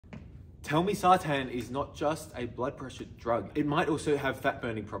Telmisartan is not just a blood pressure drug. It might also have fat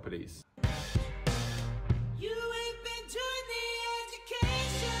burning properties.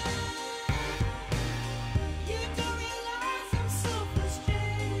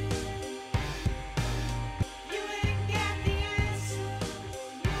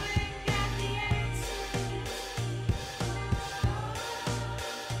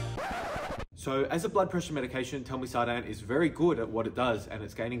 So as a blood pressure medication, telmisartan is very good at what it does, and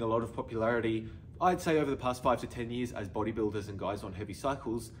it's gaining a lot of popularity, I'd say over the past 5 to 10 years, as bodybuilders and guys on heavy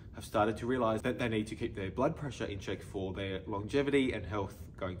cycles have started to realize that they need to keep their blood pressure in check for their longevity and health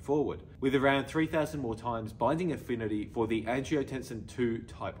going forward. With around 3,000 more times binding affinity for the angiotensin II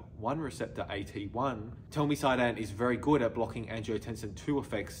type 1 receptor AT1, telmisartan is very good at blocking angiotensin II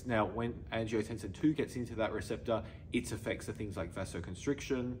effects. Now, when angiotensin II gets into that receptor, its effects are things like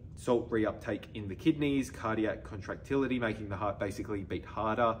vasoconstriction, salt reuptake in the kidneys, cardiac contractility, making the heart basically beat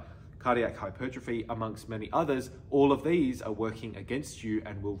harder, cardiac hypertrophy, amongst many others. All of these are working against you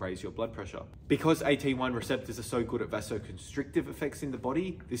and will raise your blood pressure. Because AT1 receptors are so good at vasoconstrictive effects in the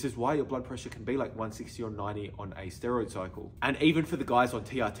body, this is why your blood pressure can be like 160 or 90 on a steroid cycle. And even for the guys on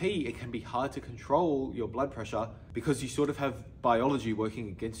TRT, it can be hard to control your blood pressure because you sort of have biology working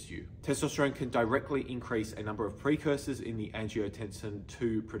against you. Testosterone can directly increase a number of precursors in the angiotensin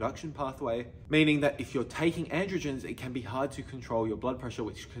II production pathway, meaning that if you're taking androgens, it can be hard to control your blood pressure,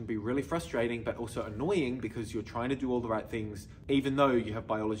 which can be really frustrating, but also annoying because you're trying to do all the right things. Even though you have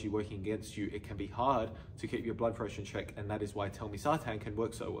biology working against you, it can be hard to keep your blood pressure in check, and that is why telmisartan can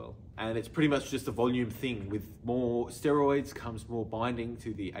work so well. And it's pretty much just a volume thing. With more steroids comes more binding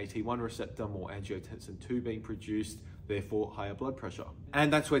to the AT1 receptor, more angiotensin II being produced, therefore higher blood pressure.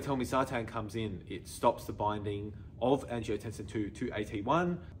 And that's where telmisartan comes in. It stops the binding of angiotensin II to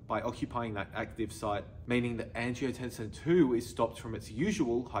AT1 by occupying that active site, meaning that angiotensin II is stopped from its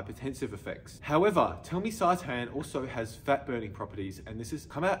usual hypertensive effects. However, telmisartan also has fat burning properties, and this has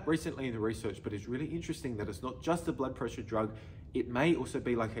come out recently in the research, but it's really interesting that it's not just a blood pressure drug. It may also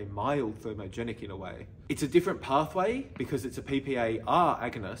be like a mild thermogenic in a way. It's a different pathway because it's a PPAR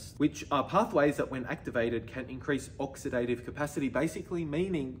agonist, which are pathways that when activated can increase oxidative capacity, basically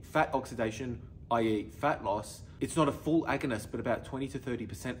meaning fat oxidation, i.e. fat loss. It's not a full agonist, but about 20 to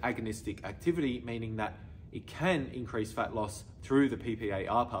 30% agonistic activity, meaning that it can increase fat loss through the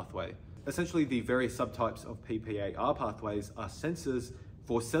PPAR pathway. Essentially, the various subtypes of PPAR pathways are sensors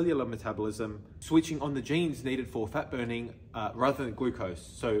for cellular metabolism, switching on the genes needed for fat burning rather than glucose.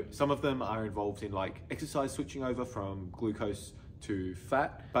 So some of them are involved in like exercise switching over from glucose to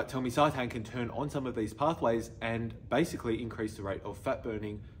fat, but telmisartan can turn on some of these pathways and basically increase the rate of fat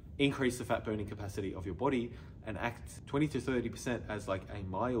burning, increase the fat burning capacity of your body, and act 20 to 30% as like a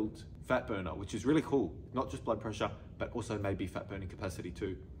mild fat burner, which is really cool. Not just blood pressure, but also maybe fat burning capacity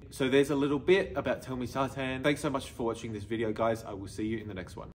too. So there's a little bit about telmisartan. Thanks so much for watching this video, guys. I will see you in the next one.